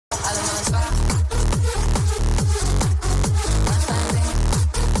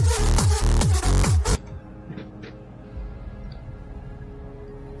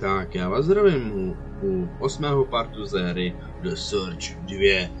Tak já vás zdravím u 8. partu ze hry The Search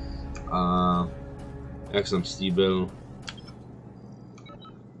 2 a jak jsem slíbil,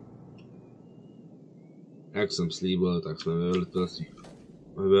 tak jsme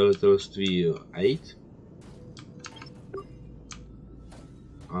ve velitelství A.I.D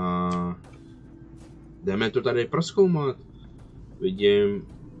a jdeme to tady prozkoumat. Vidím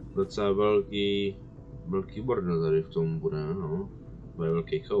docela velký bordel tady v tom bude, no. Bude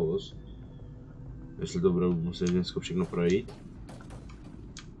velký chaos. Jestli to budou muset dneska všechno projít.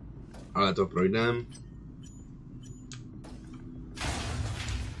 Ale to projdem.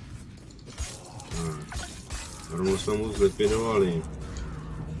 Rovnou jsme mu zlikvidovali.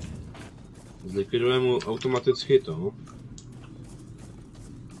 Zlikvidujeme mu automaticky to.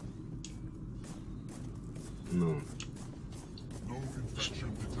 No.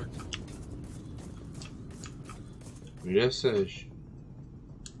 Kde seš?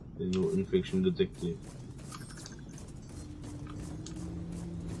 No infection detective.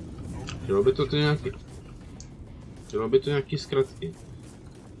 Chtělo by to nějaký zkratky.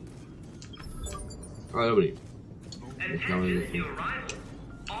 Ale dobrý.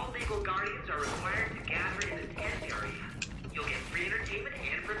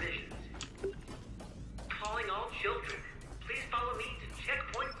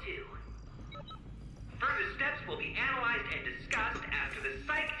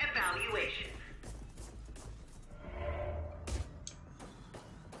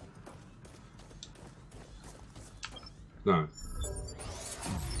 Tak.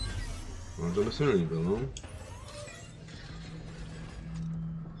 No to by se mi líbilo, no.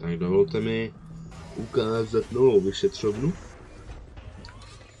 Tak dovolte mi ukázat novou vyšetřovnu.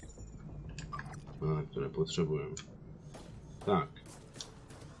 Tak, to nepotřebujeme. Tak.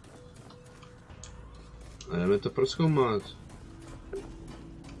 A jdeme to prozkoumat.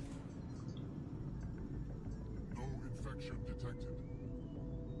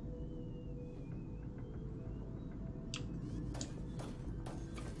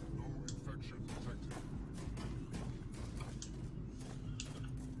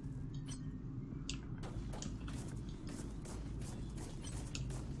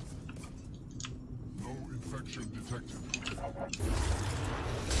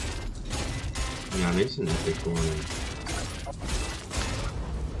 Já nejsem infikovaný.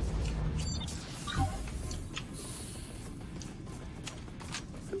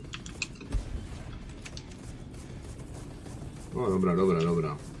 No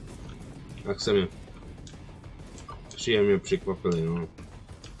dobrá. Tak se mi příjemně překvapili, no.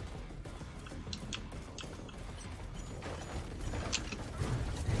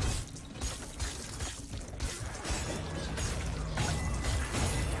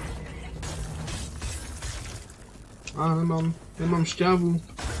 A nemám šťávu.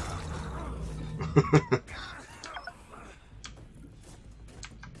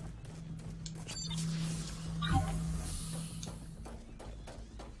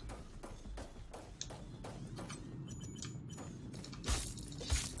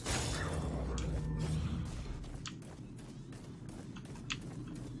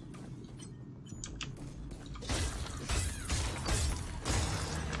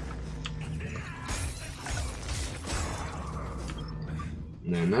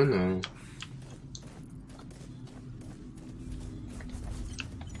 Ne.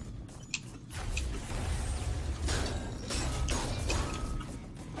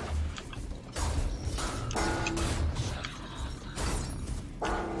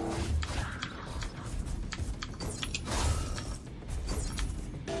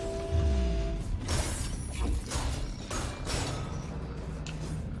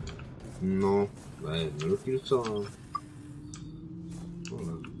 No, to je jednoduchý docela.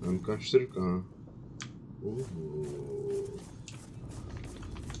 MK4.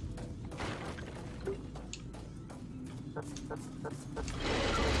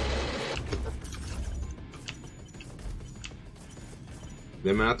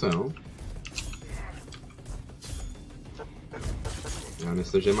 Jdeme na to, jo? Já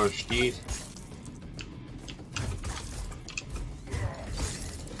myslím, že máš štít.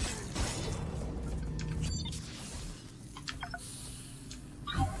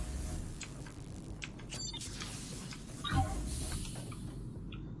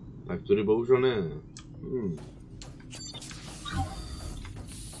 Tak tudy bohužel ne.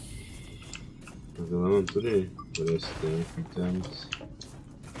 Tak já mám tudy. Tady je items.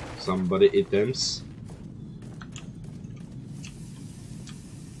 Somebody items.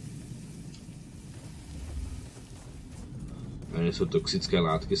 A jsou toxické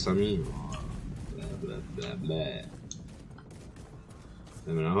látky samý. Blé.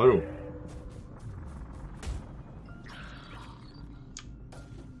 Jdeme nahoru.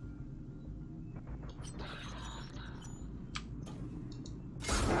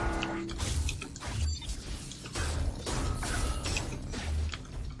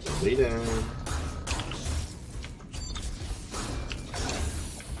 Dobrý den.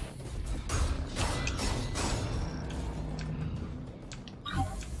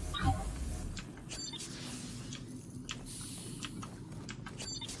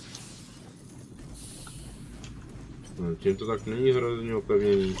 No, tím to tak není hrozně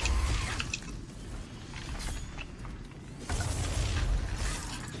opevněný.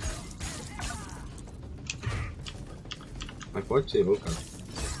 Tak pojď si, holka.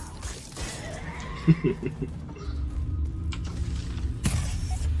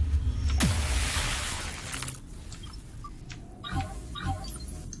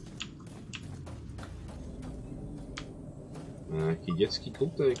 Nějaký dětský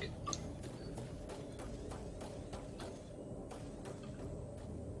koutek.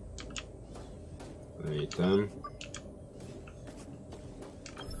 Tady tam.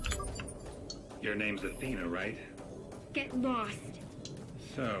 Your name's Athena, right? Get lost.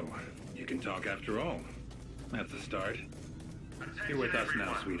 So, you can talk after all. That's a start. You're with us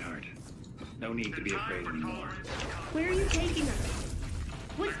now, sweetheart. No need to be afraid anymore. Where are you taking us?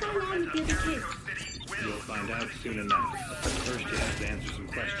 What's going on with the other kids? You'll find out soon enough. But first you have to answer some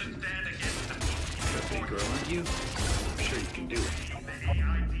questions. You're a big girl, aren't you? I'm sure you can do it.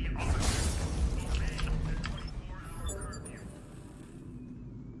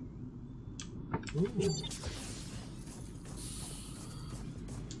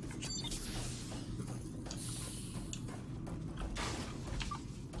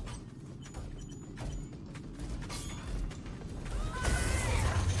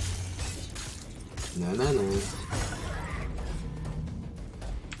 Ne.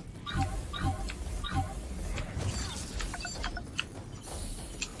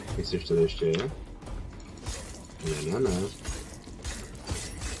 Myslíš, tady ještě je? Ne.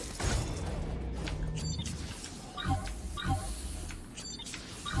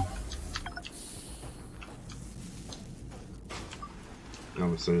 Já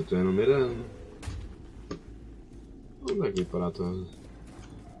myslím, že to je jenom jeden. No tak vypadá to.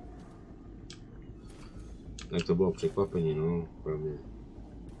 Tak to bylo překvapení, no, pro mě.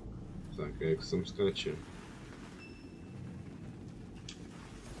 Tak, jak jsem skáčel.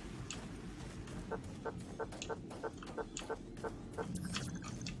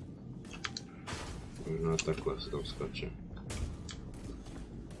 Možná takhle se tam skáče.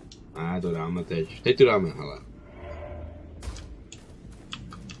 A to dáme teď. Teď to dáme, hele.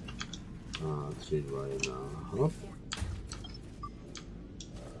 A 3, 2, 1, hop.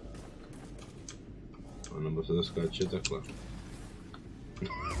 A nebo se to skáče takhle.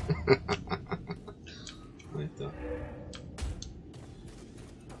 Je to.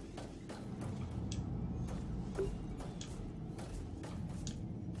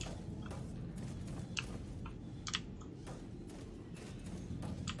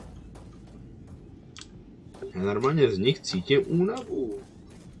 Já normálně z nich cítím únavu.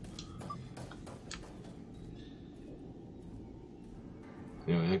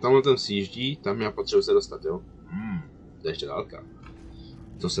 Jo, jak tamhle ten sjíždí, tam já potřebuji se dostat, jo? To je ještě dálka.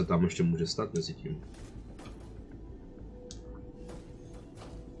 Co se tam ještě může stát mezi tím?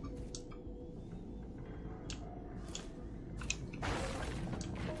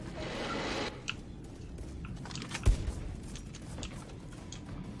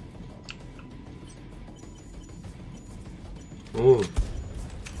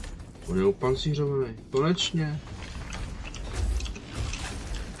 On je upancířovaný, konečně.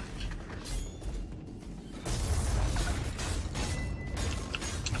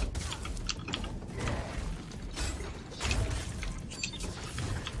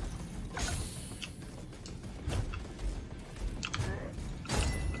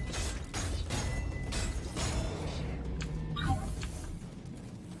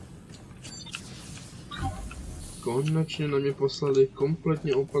 Konečně na mě poslali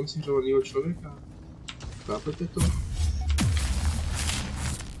kompletně opancířovaného člověka. Chápete to?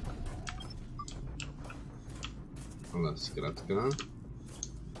 Ale zkrátka.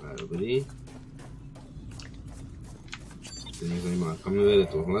 To je dobrý. Teď mě zajímá, kam mi vede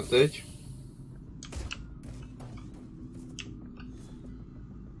tohle teď.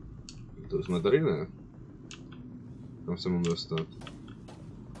 To už jsme tady, ne? Kam se mám dostat?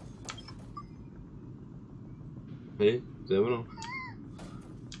 Hej, to je ono.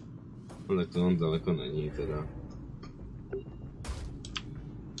 Ale to on daleko není teda.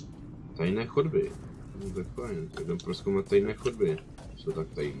 Tajné chodby. No, tak fajn, tak jdem prozkoumat tajné chodby. jsou tak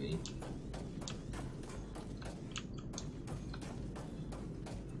tajný.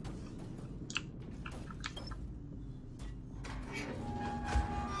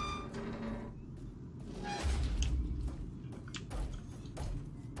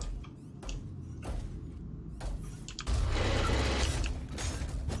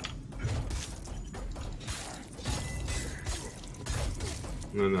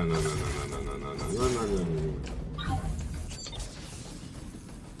 No.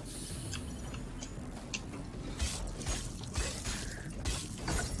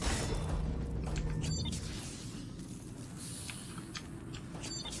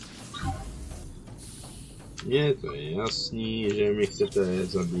 Mně to je jasný, že mi chcete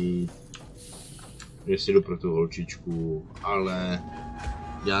zabít, že si jdu pro tu holčičku, ale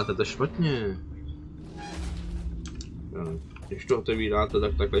děláte to špatně. Když to otevíráte,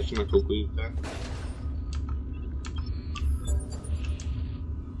 tak takhle ještě nakoukujte.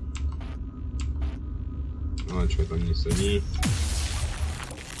 Ale čekaj, tam nic není.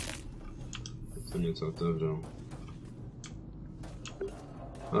 Teď jsem něco otevřel.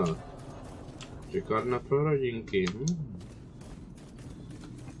 Čekárna pro rodinky.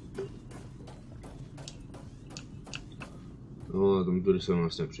 No a tam tudy jsem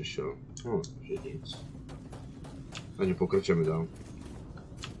vlastně přišel. No, že nic. Ani pokračujeme dál.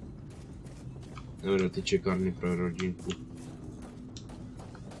 Jdeme do ty čekárny pro rodinku.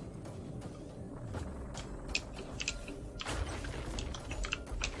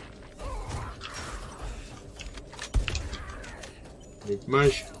 Teď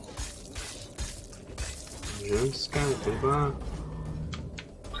máš ženská chyba.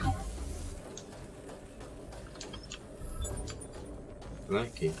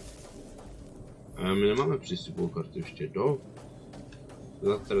 Léky. A my nemáme přístupovou kartu ještě do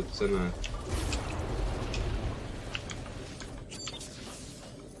zatracené.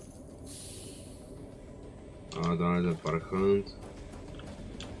 A dále ten parchant.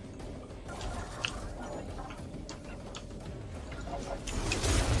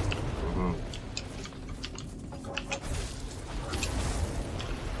 Aha.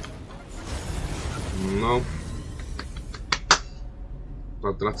 No.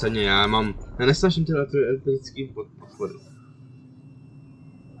 Zatraceně, já nesnažím tyhle elektrický podpory.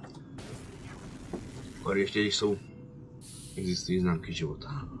 Ale ještě když existují známky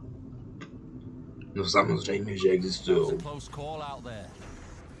života. No samozřejmě, že existují.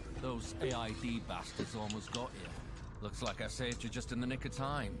 Those A.I.D bastards almost got you. Looks like I saved you just in the nick of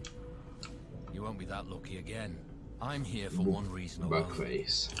time. You won't be that lucky again. I'm here for one reason alone.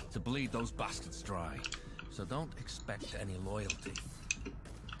 To bleed those bastards dry. So don't expect any loyalty.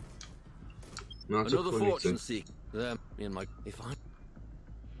 Another fortune seek them in my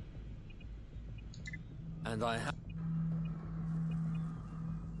and I have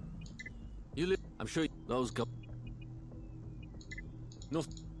you live. I'm sure those go no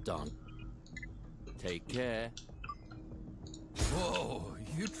done. Take care. Whoa,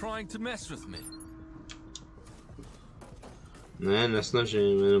 you trying to mess with me? Ne,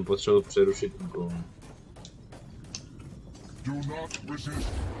 nesnažím, jenom potřebuji přerušit úkol. Do not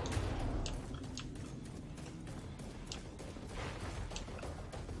resist.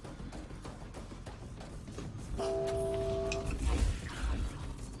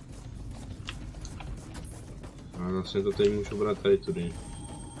 A vlastně to teď můžu brát tady tudy.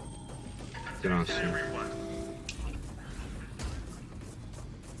 Krásně.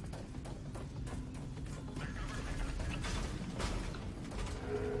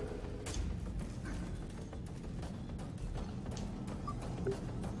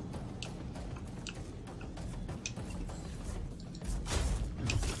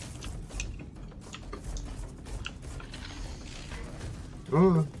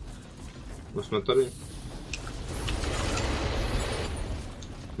 No jsme tady.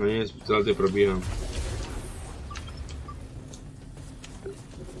 No nic, celé ty probíhám.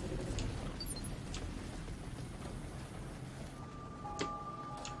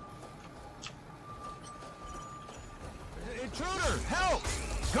 Intruder, help!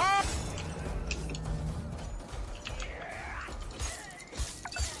 God!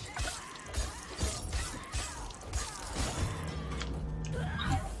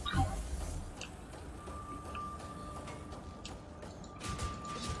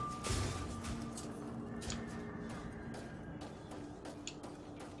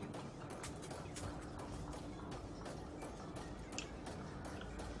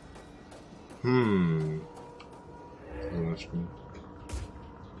 Zvláštní.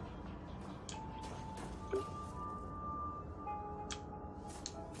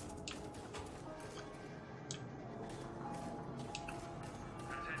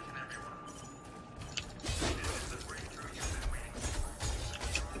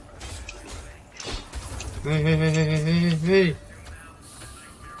 Hej, hej, hej, hej, hej, hej.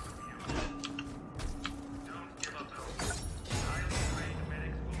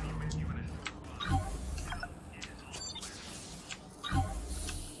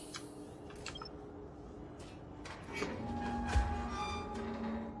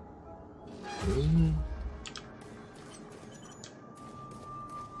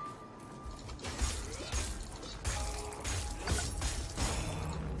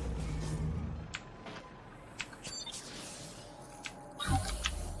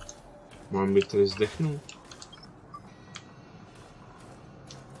 Mám být tady zdechnout?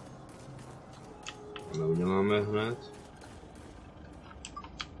 Ale uděláme hned.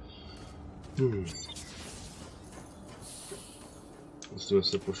 Musíme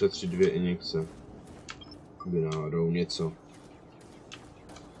se pošetřit 2 injekce. By náhodou něco.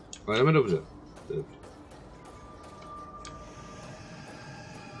 Ale jdeme dobře.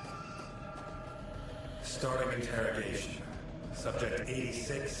 Starting interrogation. Subject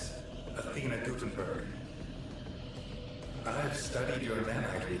 86, Athena Gutenberg. I've studied your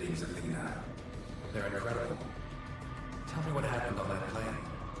nanite readings, Athena. They're incredible. Tell me what happened on that plane.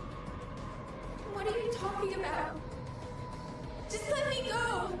 What are you talking about? Just let me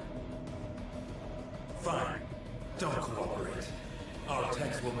go! Fine. Don't cooperate. Our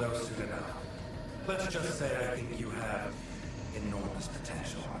techs will know soon enough. Let's just say I think you have enormous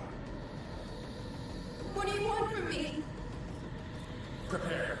potential. What do you want from me?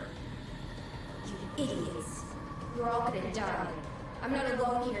 Prepare. You idiots. You're all gonna die. I'm not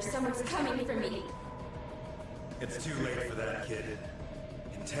alone here. Someone's coming for me. It's too late for that, kid.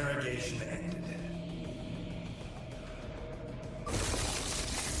 Interrogation ended.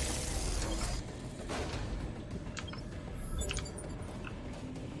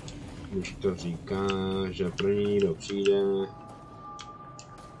 Už to říká, že první někdo přijde.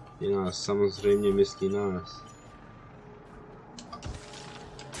 Je nás samozřejmě myslí nás.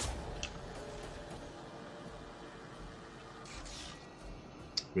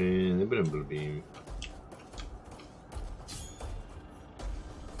 My nebudeme blbým.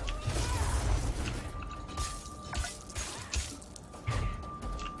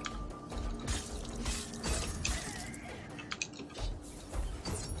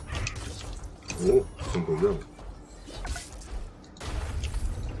 Jsem to udělal.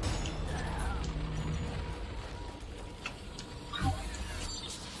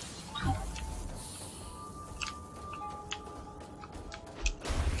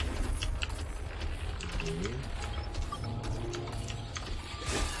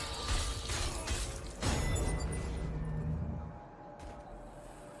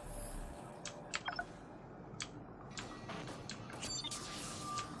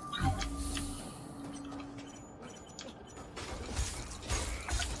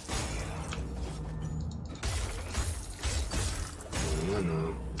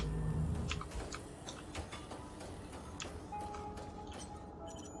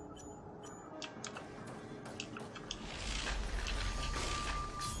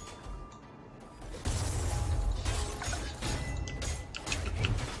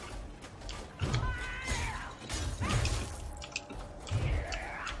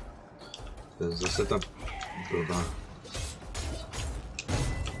 Zase ta blbá.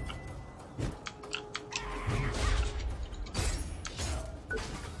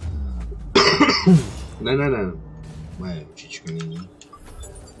 Ne. Moje ručička není.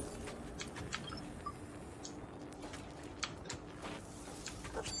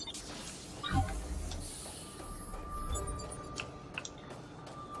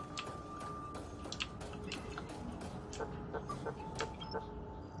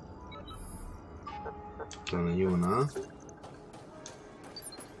 To není ona.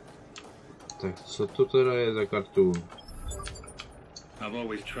 Tak co to teda je za kartu? I've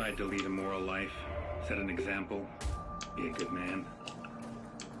always tried to lead a moral life, set an example, be a good man.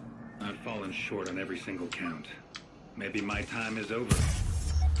 I've fallen short on every single count. Maybe my time is over.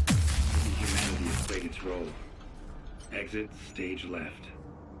 Maybe humanity has played its role. Exit stage left.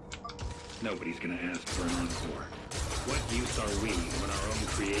 Nobody's gonna ask for an encore. What use are we when our own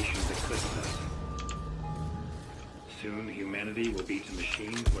creations eclipse us? Soon, humanity will be to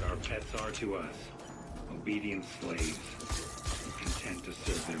machines what our pets are to us. Obedient slaves, content to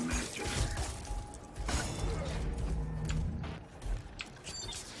serve their masters.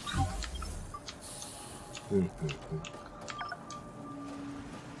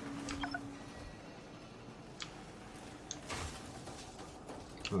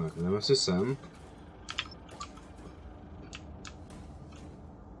 Tak, jdeme si sem.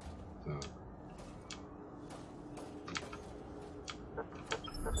 Tak.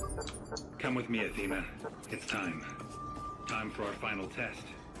 Come with me, Athena. It's time. Time for our final test.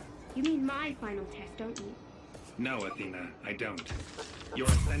 You mean my final test, don't you? No, Athena, I don't. You're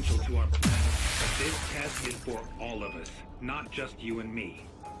essential to our planet. But this test is for all of us, not just you and me.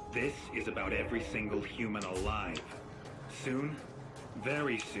 This is about every single human alive. Soon,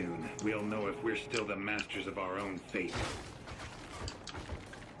 very soon, we'll know if we're still the masters of our own fate.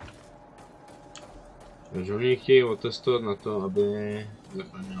 Takže oni chtějí otestovat na to, aby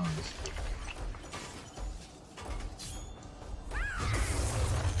zaplnila disku.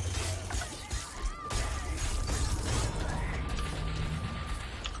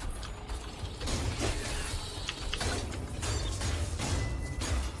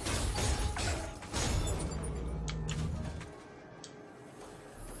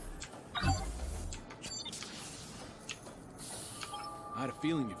 I had a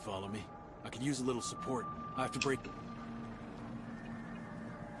feeling you'd follow me. I could use a little support. I have to break...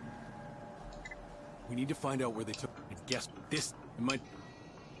 We need to find out where they took... I guess this... It might...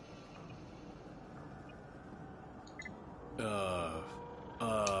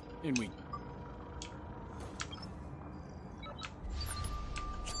 And we...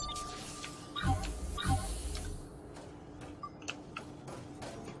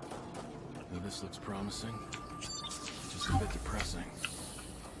 Now this looks promising. Just a bit depressing.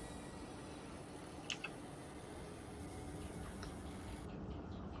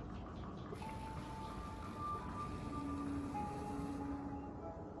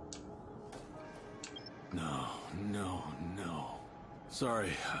 No.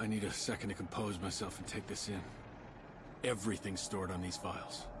 Sorry, I need a second to compose myself and take this in. Everything's stored on these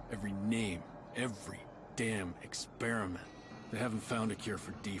files. Every name, every damn experiment. They haven't found a cure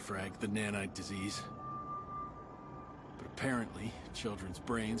for defrag, the nanite disease. But apparently, children's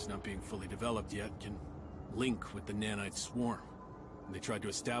brains, not being fully developed yet, can link with the nanite swarm. And they tried to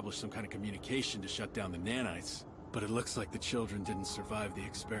establish some kind of communication to shut down the nanites, but it looks like the children didn't survive the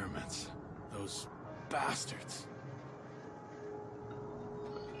experiments. Those bastards.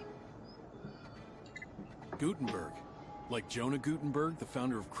 Gutenberg. Like Jonah Gutenberg, the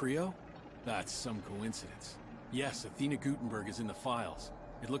founder of Creo? That's some coincidence. Yes, Athena Gutenberg is in the files.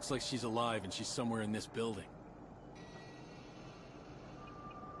 It looks like she's alive and she's somewhere in this building.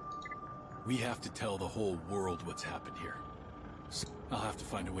 We have to tell the whole world what's happened here. So I'll have to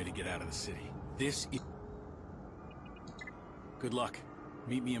find a way to get out of the city. This is... Good luck.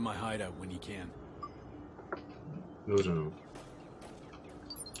 Meet me in my hideout when you can. No.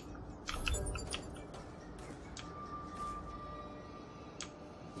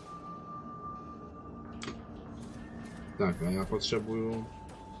 Tak, a já potřebuju...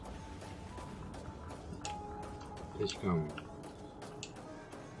 Teď kam?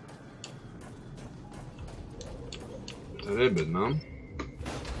 Tady je bedna.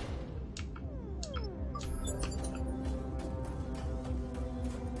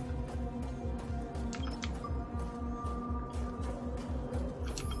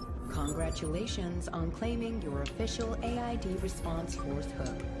 Congratulations on claiming your official A.I.D. Response Force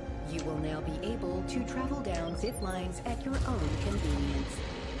hook. You will now be able to travel down zip lines at your own convenience.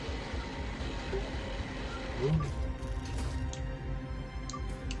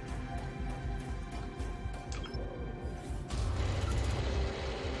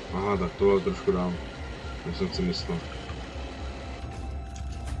 Aha, tak tohle trošku dám, než jsem si myslel.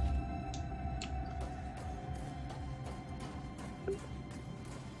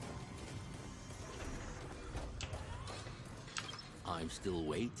 I'm still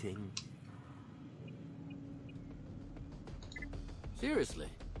waiting. Seriously?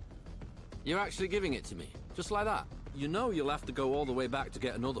 You're actually giving it to me? Just like that? You know you'll have to go all the way back to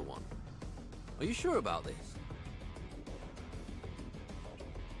get another one. Are you sure about this?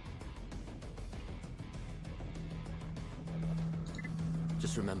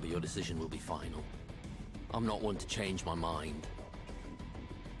 Just remember, your decision will be final. I'm not one to change my mind.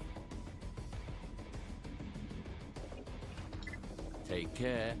 Take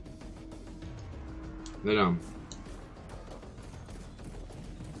care. Nedám.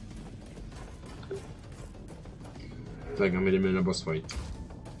 Tak a my jdeme na boss fight.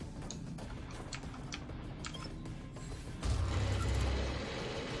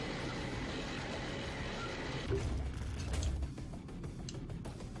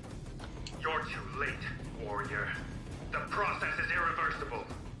 You're too late, warrior. The process is irreversible.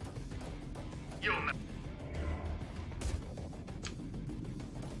 You'll never...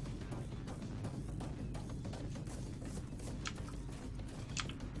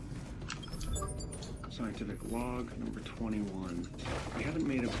 Scientific log number 21. We haven't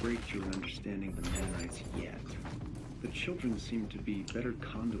made a breakthrough in understanding the nanites yet. The children seem to be better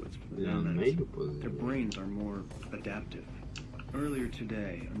conduits for the nanites. Their brains are more adaptive. Earlier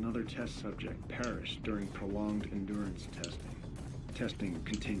today, another test subject perished during prolonged endurance testing. Testing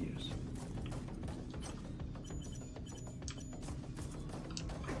continues.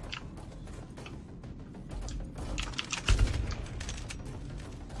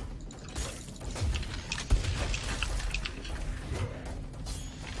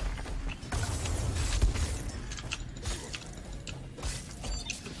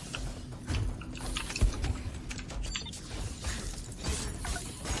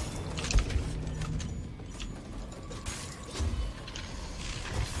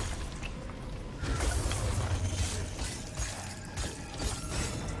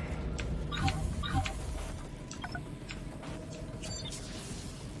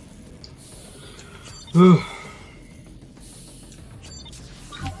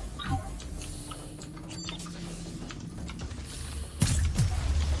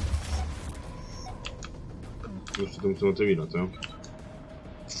 Ještě to musím otevírat, jo?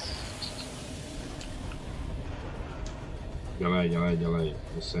 Dělej,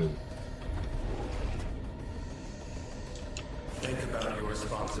 musím. Think about your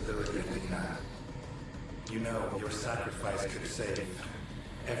responsibility, Lena. You know your sacrifice could save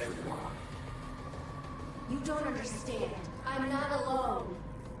everyone. You don't understand. I'm not alone.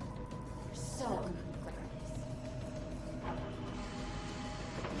 You're so unclear.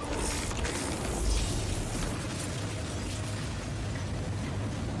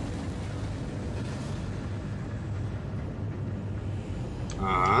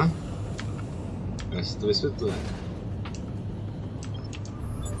 Aha. Já si to vysvětluje.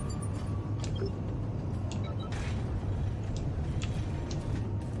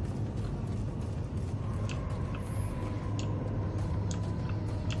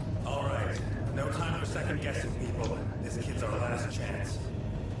 Guessing people, this kid's our last chance.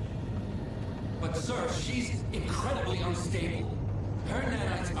 But sir, she's incredibly unstable. Her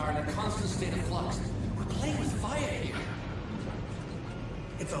nanites are in a constant state of flux. We're playing with fire here.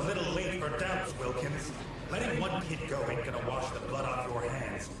 It's a little late for doubts, Wilkins. Letting one kid go ain't gonna wash the blood off your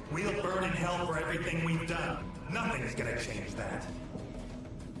hands. We'll burn in hell for everything we've done. Nothing's gonna change that.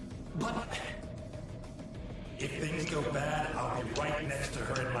 But if things go bad, I'll be right next to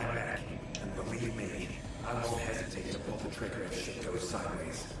her in my mech. And believe me, I won't hesitate to pull the trigger if shit goes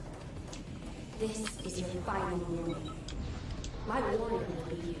sideways. This is your final warning. My warning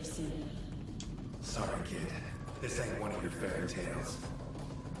will be here soon. Sorry, kid. This ain't one of your fairy tales.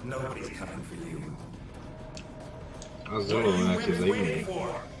 Nobody's coming for you. What are you Rips waiting for?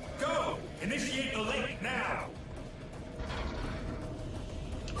 Go! Initiate the link now!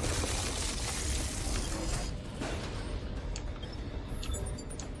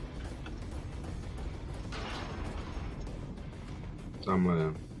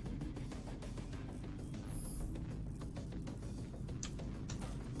 Tamhle.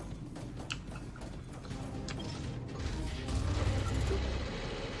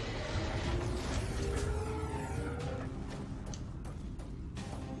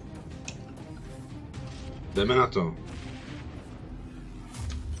 Jdeme na to.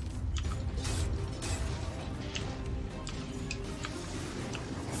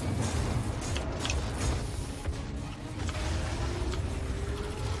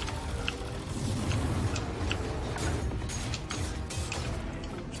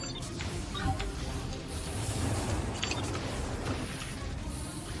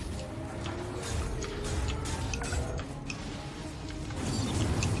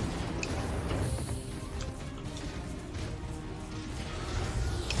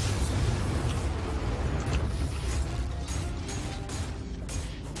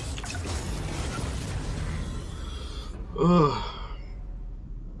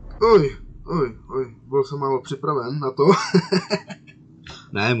 Byl jsem málo připraven na to.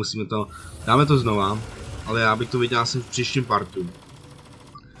 Ne, musíme to, dáme to znova, ale já bych to viděl asi v příštím partu.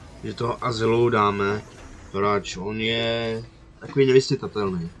 Že toho azylu dáme, proč on je takový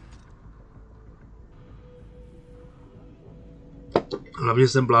nevysvětlitelný. Hlavně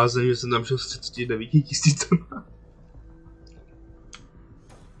jsem blázen, že jsem tam šel s 39 000.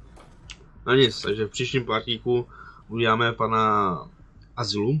 No nic, takže v příštím partíku uděláme pana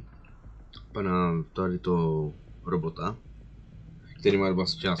azylu, pana tady toho robota, který má dva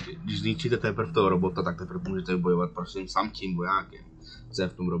části. Když zničíte teprve toho robota, tak teprve můžete bojovat prostě sám tím vojákem, co je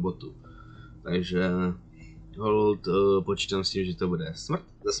v tom robotu. Takže hold, počítám s tím, že to bude smrt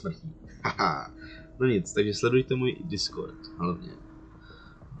za smrtí. Haha. No nic, takže sledujte můj Discord hlavně.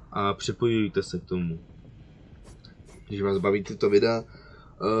 A připojujte se k tomu. Když vás baví tyto videa,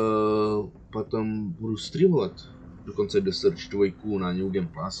 potom budu streamovat dokonce do Search 2 na New Game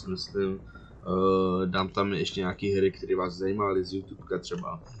Plus, myslím. Dám tam ještě nějaké hry, které vás zajímaly z YouTubeka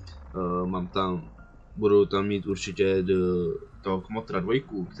třeba. Budu tam mít určitě toho Kmotra 2,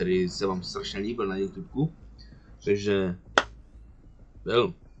 který se vám strašně líbil na YouTubeku. Takže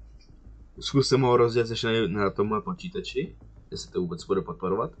zkuste ho rozdělat ještě na tomhle počítači, jestli to vůbec bude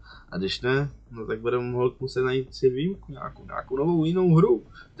podporovat. A když ne, no tak budeme muset najít si výjimku, nějakou novou jinou hru,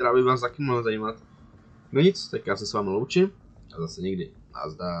 která by vás taky mohla zajímat. No nic, tak já se s vámi loučím a zase někdy.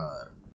 Nazdar.